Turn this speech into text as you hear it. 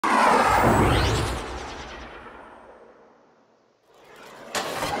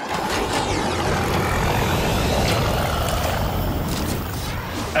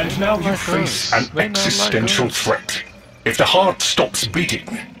now you face an existential threat. If the heart stops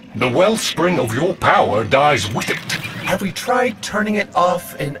beating, the wellspring of your power dies with it. Have we tried turning it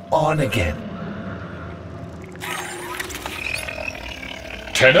off and on again?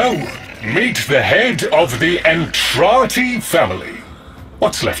 Tenno, meet the head of the Entrati family.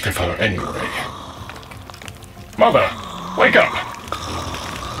 What's left of her, anyway? Mother, wake up!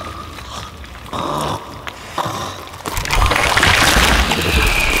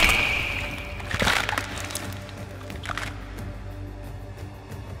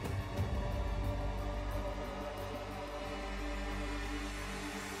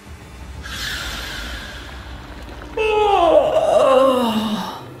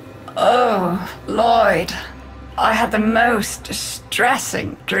 Lloyd, I had the most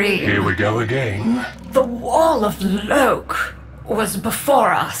distressing dream. Here we go again. The wall of Loke was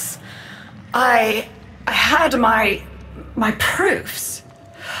before us. I had my proofs.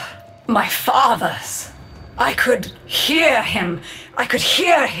 My father's. I could hear him. I could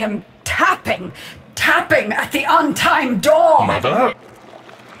hear him tapping at the untimed door. Mother?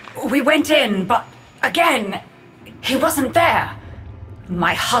 We went in, but again, he wasn't there.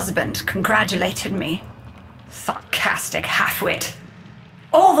 My husband congratulated me. Sarcastic halfwit.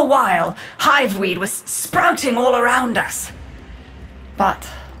 All the while, hiveweed was sprouting all around us. But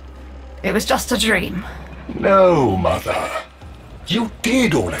it was just a dream. No, Mother. You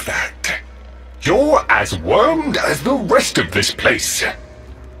did all of that. You're as wormed as the rest of this place.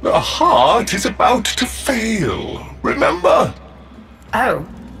 The heart is about to fail, remember? Oh,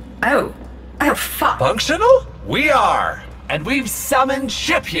 fuck. Functional? We are! And we've summoned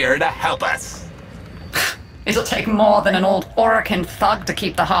Ship here to help us. It'll take more than an old Orokin thug to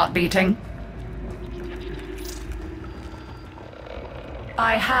keep the heart beating.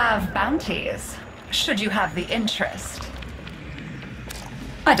 I have bounties, should you have the interest.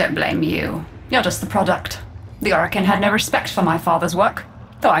 I don't blame you. You're just the product. The Orokin had no respect for my father's work,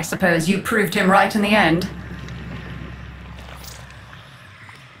 though I suppose you proved him right in the end.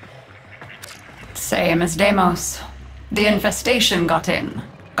 Same as Deimos. The infestation got in,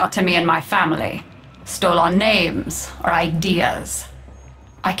 got to me and my family, stole our names, our ideas.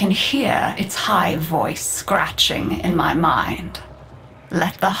 I can hear its high voice scratching in my mind.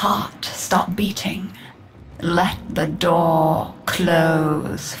 Let the heart stop beating. Let the door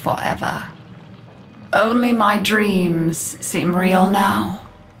close forever. Only my dreams seem real now,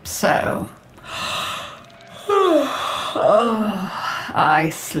 so... I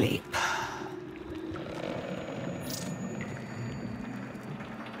sleep.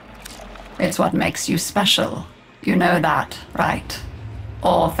 It's what makes you special. You know that, right?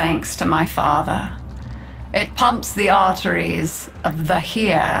 All thanks to my father. It pumps the arteries of the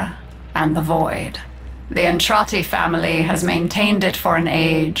here and the void. The Entrati family has maintained it for an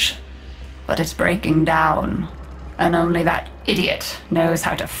age, but it's breaking down, and only that idiot knows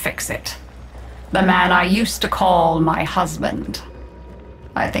how to fix it. The man I used to call my husband.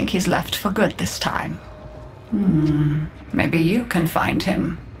 I think he's left for good this time. Maybe you can find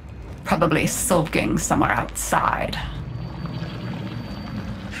him. Probably sulking somewhere outside.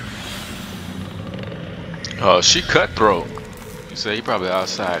 Oh, she cutthroat. You say he probably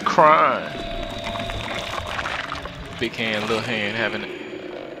outside crying. Big hand, little hand, having it.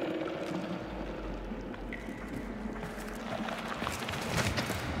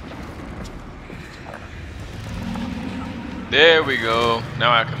 There we go.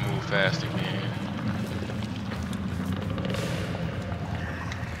 Now I can move fast again.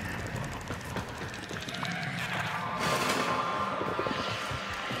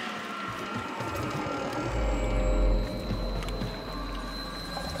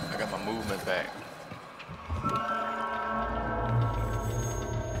 I got my movement back.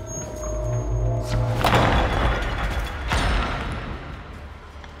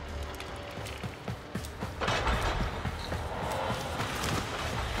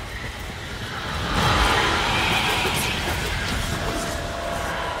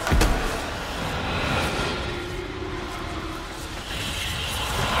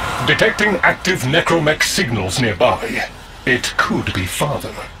 Detecting active necromech signals nearby. It could be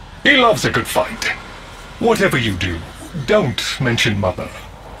Father. He loves a good fight. Whatever you do, don't mention Mother.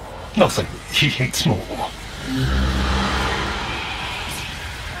 Nothing he hates more.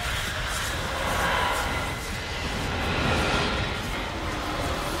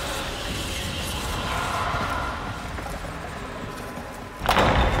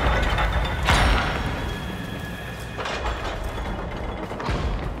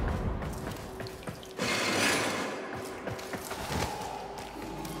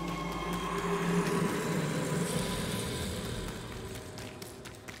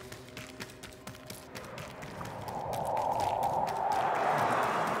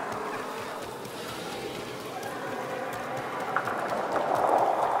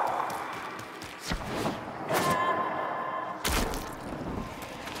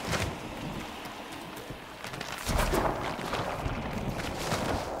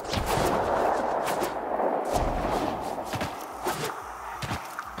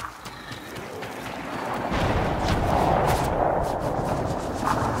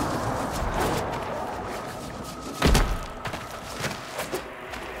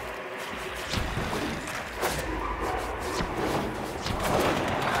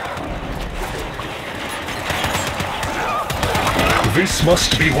 This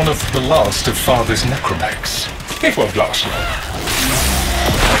must be one of the last of Father's necromechs. It won't last long.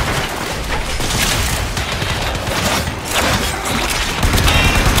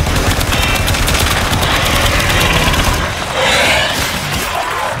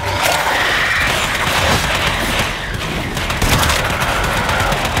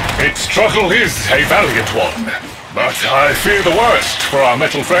 Its struggle is a valiant one, but I fear the worst for our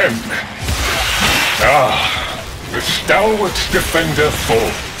metal friend. The stalwart defender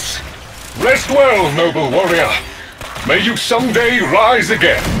falls. Rest well, noble warrior. May you someday rise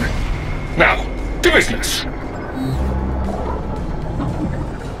again. Now, to business.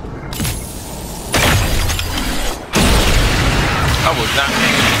 I was not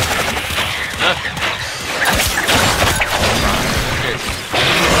making nothing.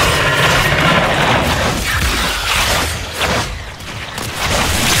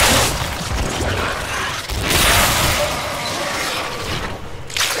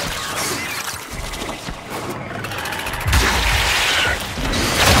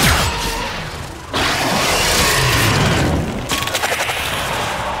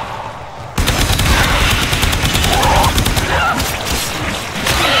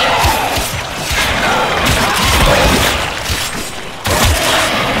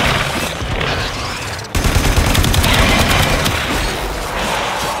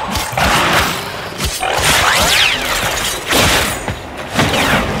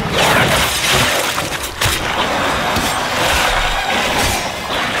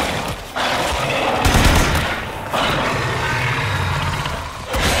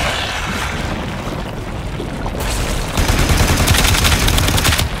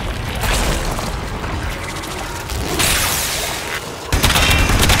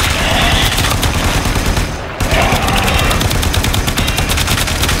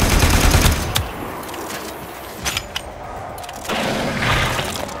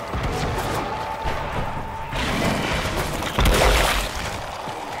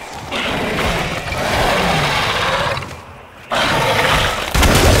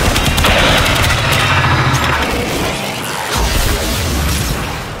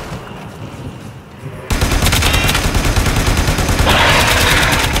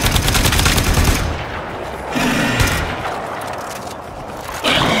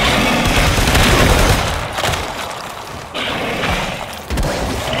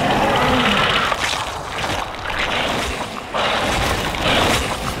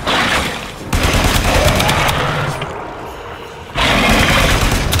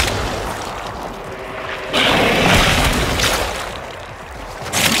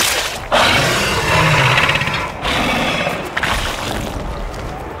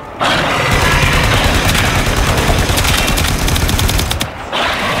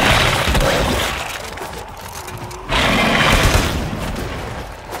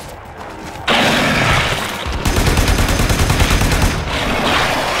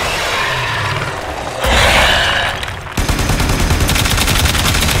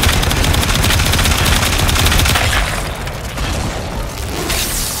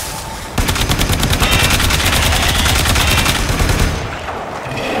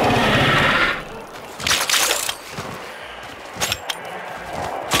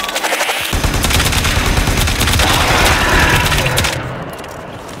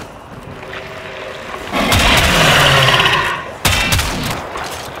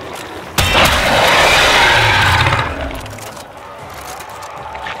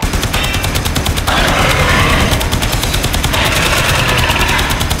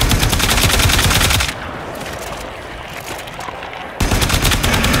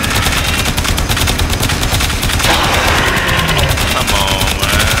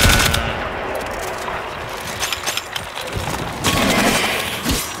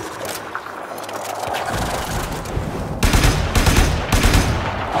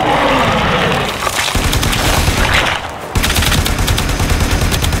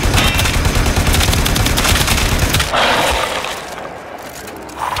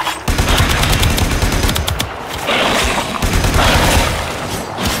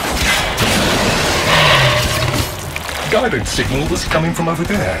 Guidance signal was coming from over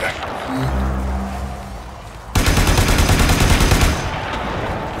there.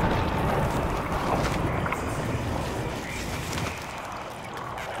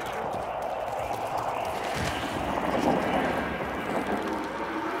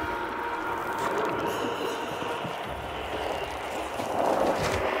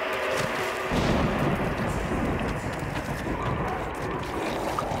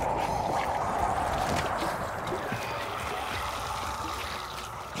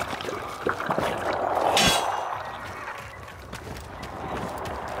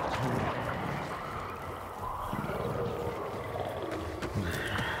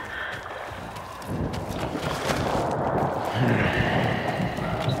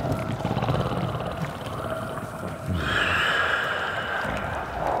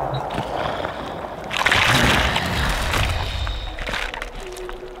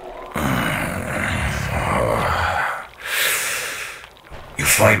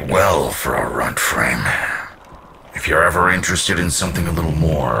 fight well for a runt frame. If you're ever interested in something a little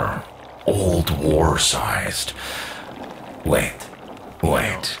more old war-sized. Wait.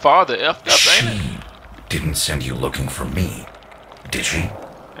 Father effed up, ain't it? She didn't send you looking for me, did she?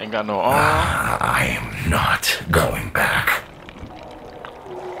 Ain't got no arm. I am not going back.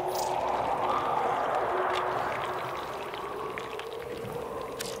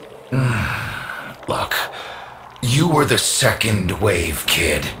 Look, you were the second wave,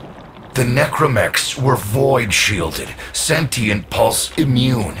 kid. The necromechs were void-shielded, sentient pulse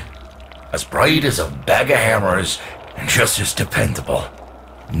immune. As bright as a bag of hammers, and just as dependable.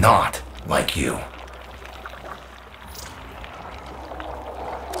 Not like you.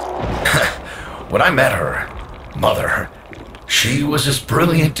 When I met her, Mother, she was as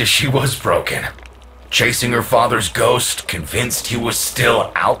brilliant as she was broken. Chasing her father's ghost, convinced he was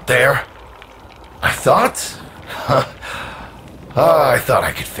still out there. I thought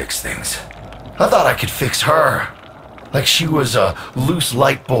I could fix things. I thought I could fix her. Like she was a loose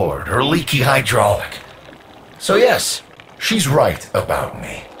light board or leaky hydraulic. So yes, she's right about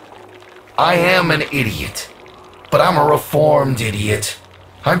me. I am an idiot, but I'm a reformed idiot.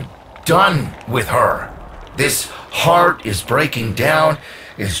 I'm done with her. This heart is breaking down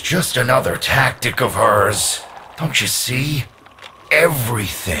is just another tactic of hers. Don't you see?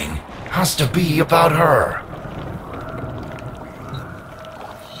 Everything has to be about her.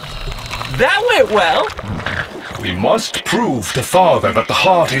 That went well. We must prove to Father that the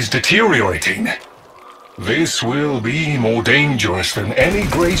heart is deteriorating. This will be more dangerous than any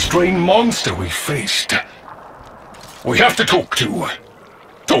Grey Strain monster we've faced. We have to talk to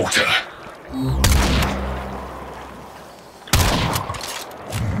Daughter.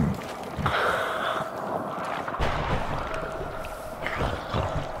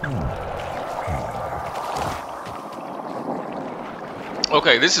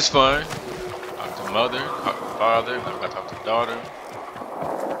 Okay, this is fun. Talk to mother, talk to father, I gotta talk to daughter.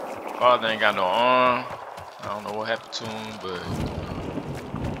 Father ain't got no arm. I don't know what happened to him, but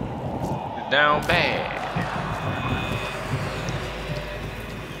he's down bad.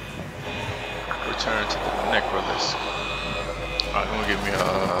 Return to the Necralisk. Alright, I'm gonna give me a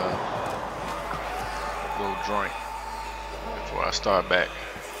little drink before I start back.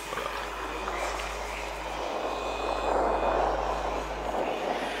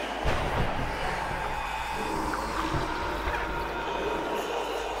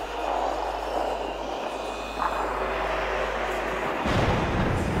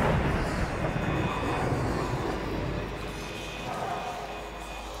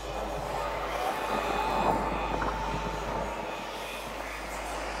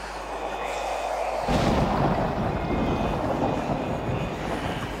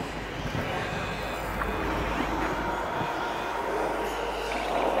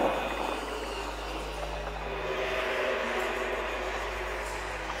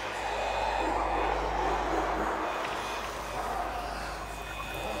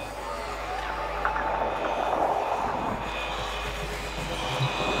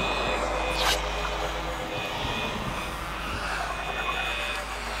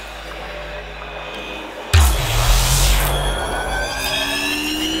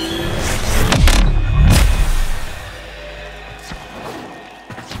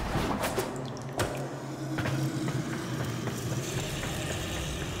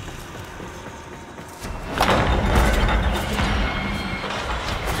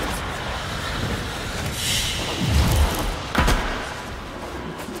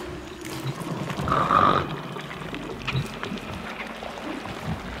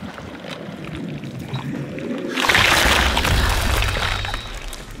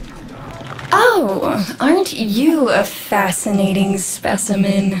 Aren't you a fascinating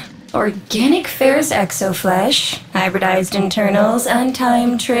specimen? Organic ferrous exoflesh, hybridized internals, and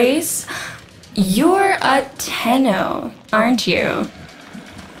time trace. You're a Tenno, aren't you?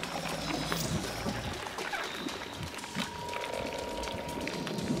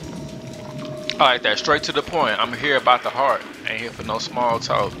 I like that. Straight to the point. I'm here about the heart. Ain't here for no small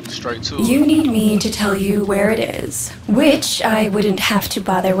talk. Straight to it. You need me to tell you where it is, which I wouldn't have to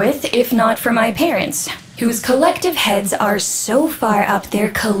bother with if not for my parents, whose collective heads are so far up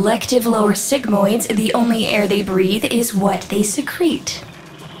their collective lower sigmoids the only air they breathe is what they secrete.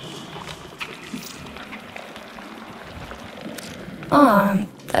 Aw,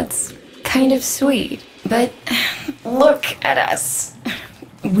 that's kind of sweet, but look at us.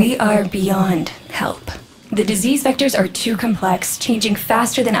 We are beyond help. The disease vectors are too complex, changing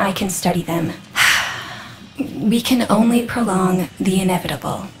faster than I can study them. We can only prolong the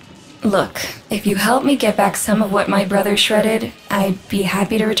inevitable. Look, if you help me get back some of what my brother shredded, I'd be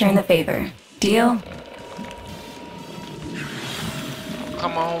happy to return the favor. Deal?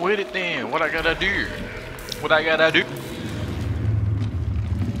 Come on with it then. What I gotta do? What I gotta do?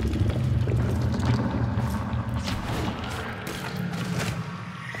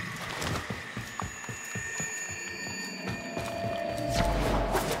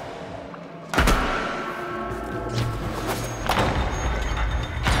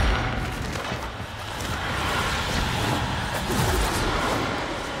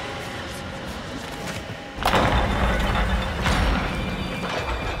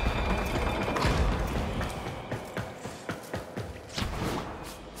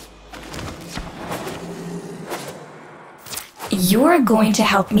 You're going to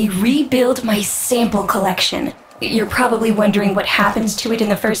help me rebuild my sample collection. You're probably wondering what happens to it in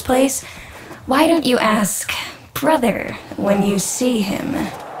the first place. Why don't you ask brother when you see him?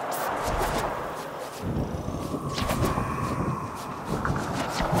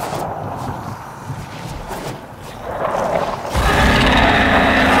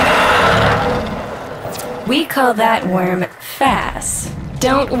 We call that worm Fass.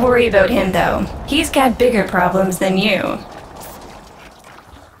 Don't worry about him though. He's got bigger problems than you.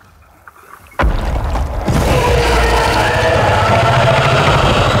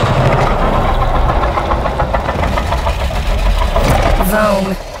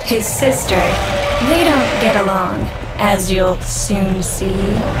 Rome, his sister, they don't get along, as you'll soon see.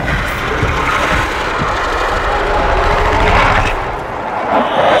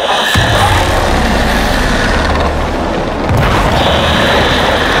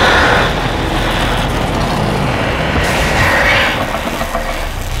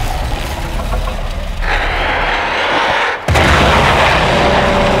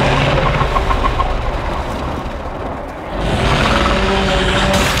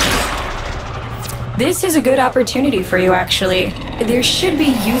 This is a good opportunity for you, actually. There should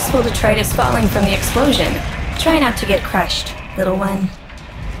be useful detritus falling from the explosion. Try not to get crushed, little one.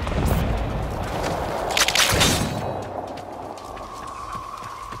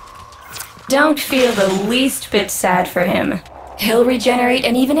 Don't feel the least bit sad for him. He'll regenerate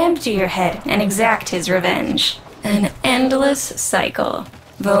and even empty your head and exact his revenge. An endless cycle.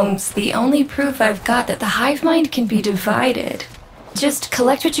 Vome's the only proof I've got that the hive mind can be divided. Just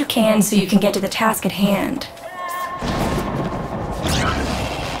collect what you can so you can get to the task at hand.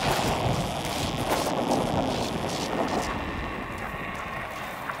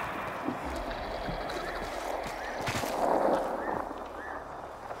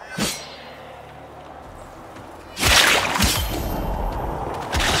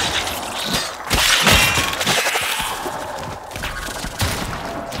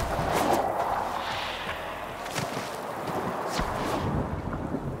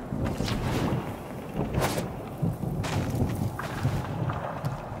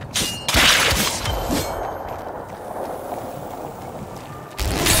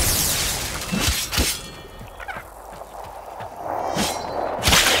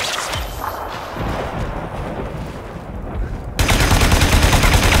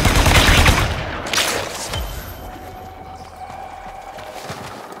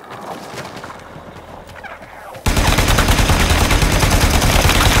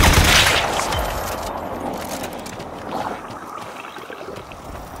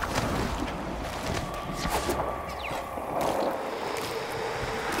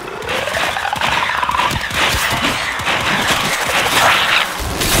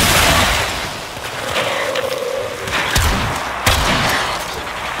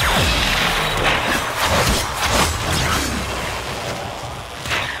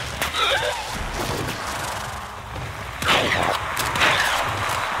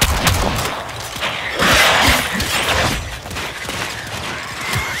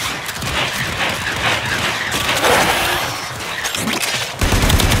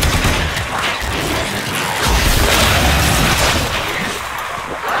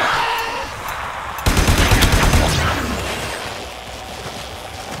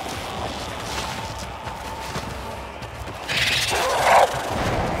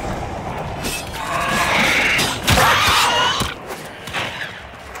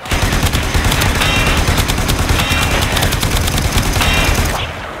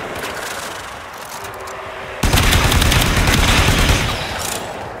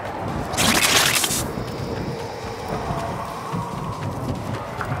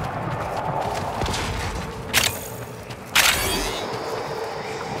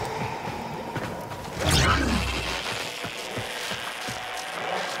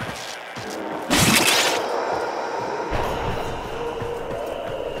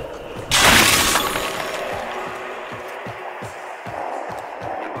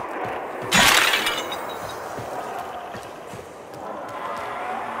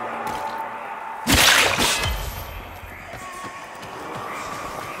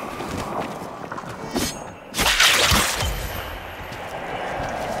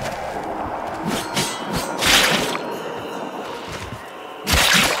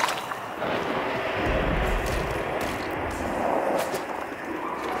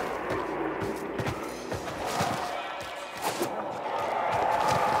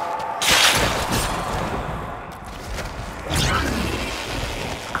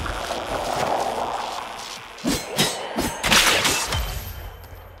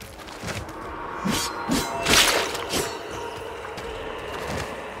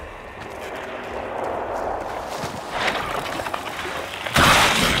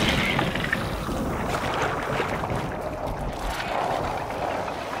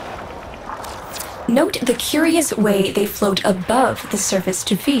 Note the curious way they float above the surface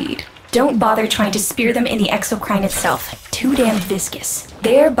to feed. Don't bother trying to spear them in the exocrine itself. Too damn viscous.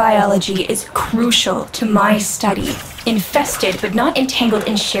 Their biology is crucial to my study. Infested, but not entangled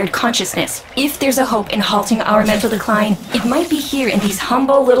in shared consciousness. If there's a hope in halting our mental decline, it might be here in these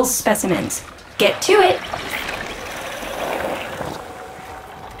humble little specimens. Get to it!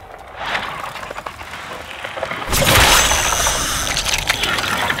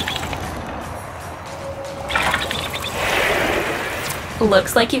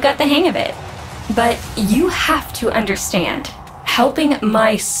 Looks like you got the hang of it. But you have to understand, helping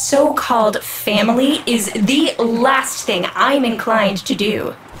my so-called family is the last thing I'm inclined to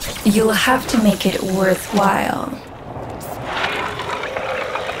do. You'll have to make it worthwhile.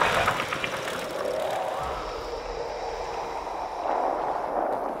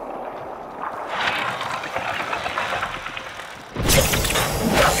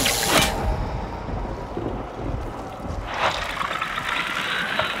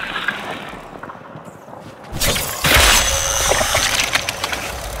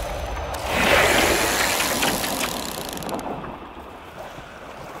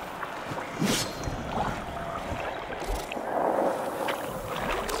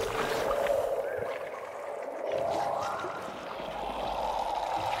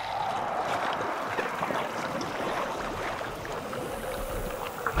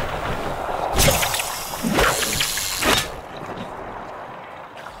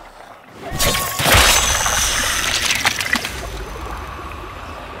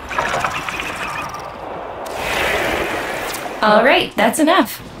 All right, that's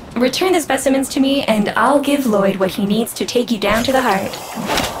enough. Return the specimens to me, and I'll give Lloyd what he needs to take you down to the heart.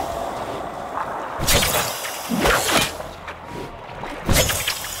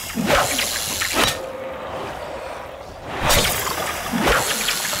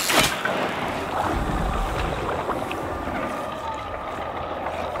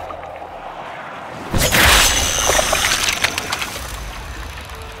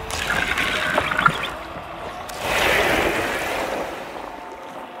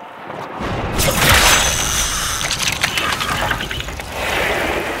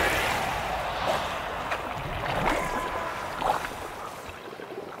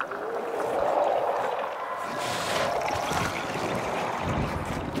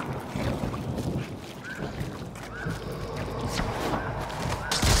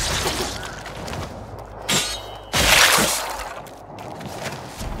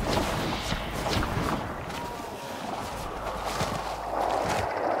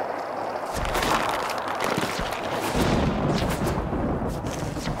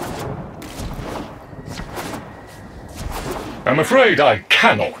 I'm afraid I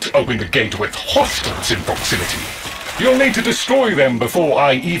cannot open the gate with hostiles in proximity. You'll need to destroy them before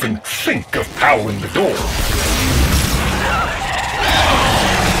I even think of powering the door.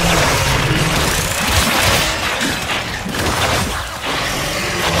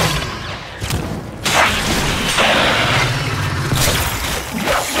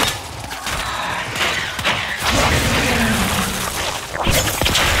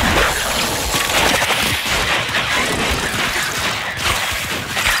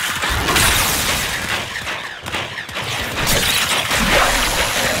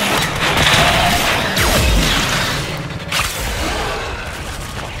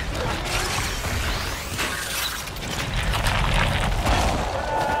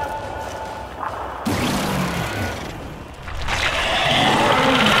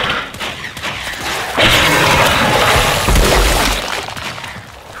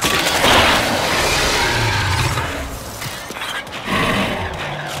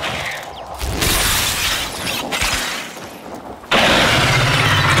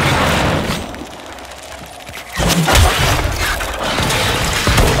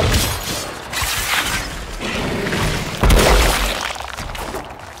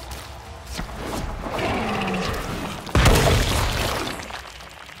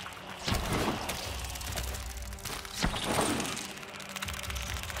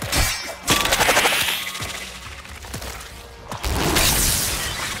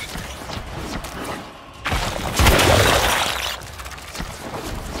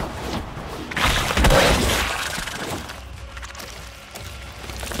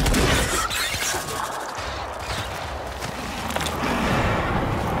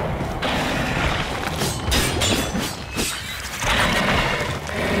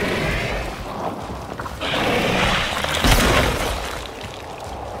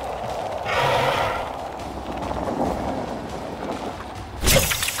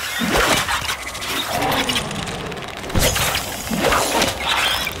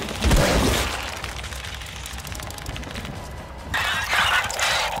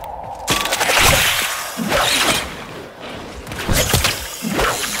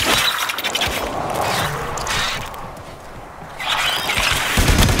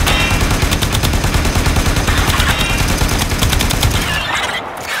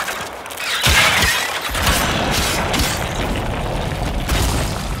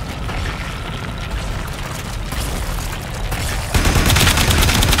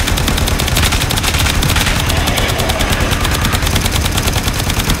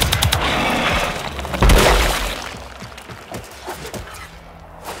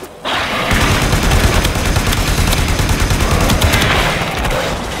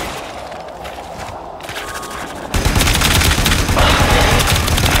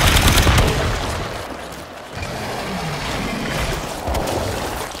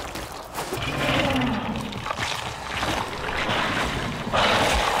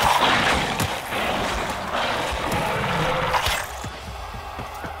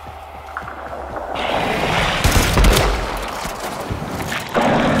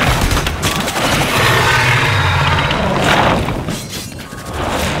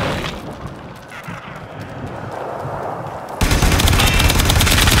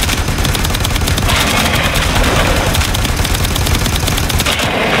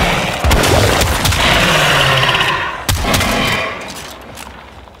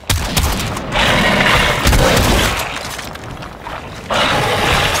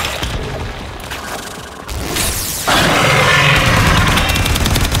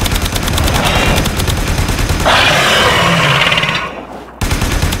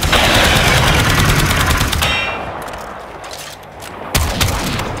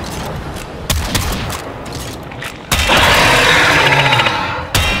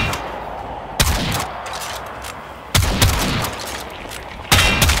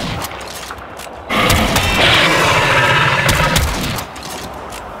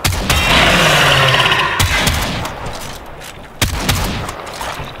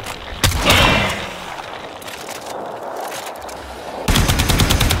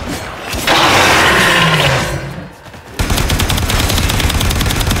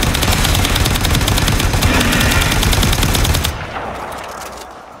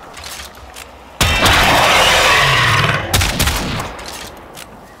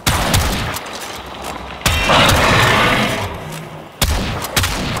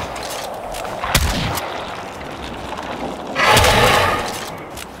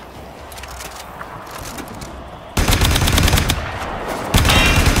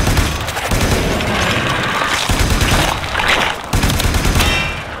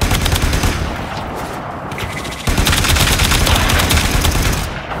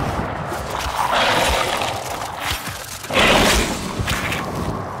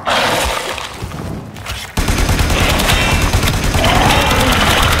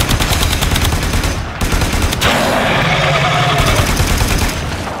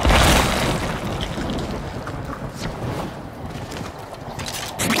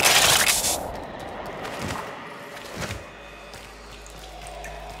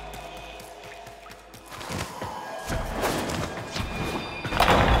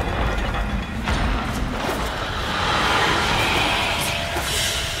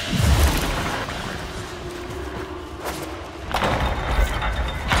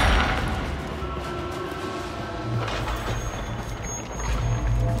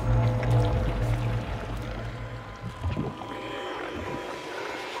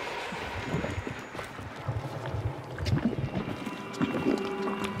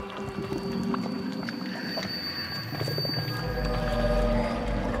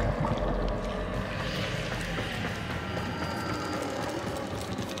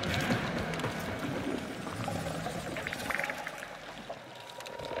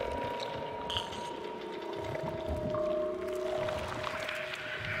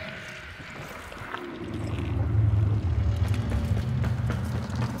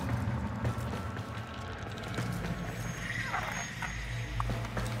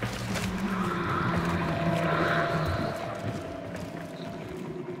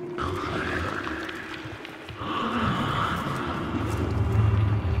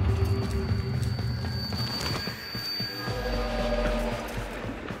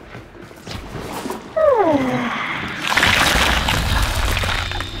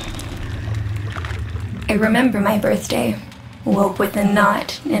 I remember my birthday. Woke with a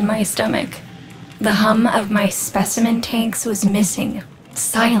knot in my stomach. The hum of my specimen tanks was missing,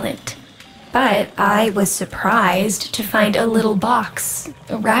 silent. But I was surprised to find a little box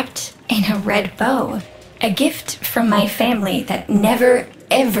wrapped in a red bow. A gift from my family that never,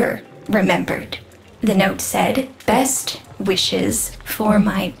 ever remembered. The note said, "Best wishes for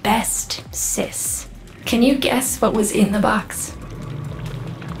my best sis." Can you guess what was in the box?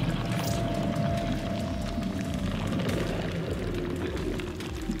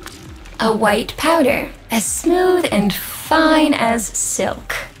 A white powder, as smooth and fine as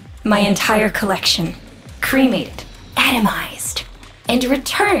silk. My entire collection, cremated, atomized, and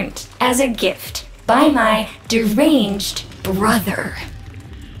returned as a gift by my deranged brother.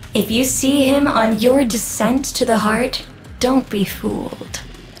 If you see him on your descent to the heart, don't be fooled.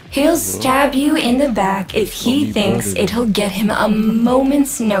 He'll stab you in the back if he thinks it'll get him a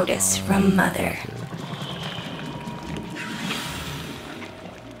moment's notice from Mother.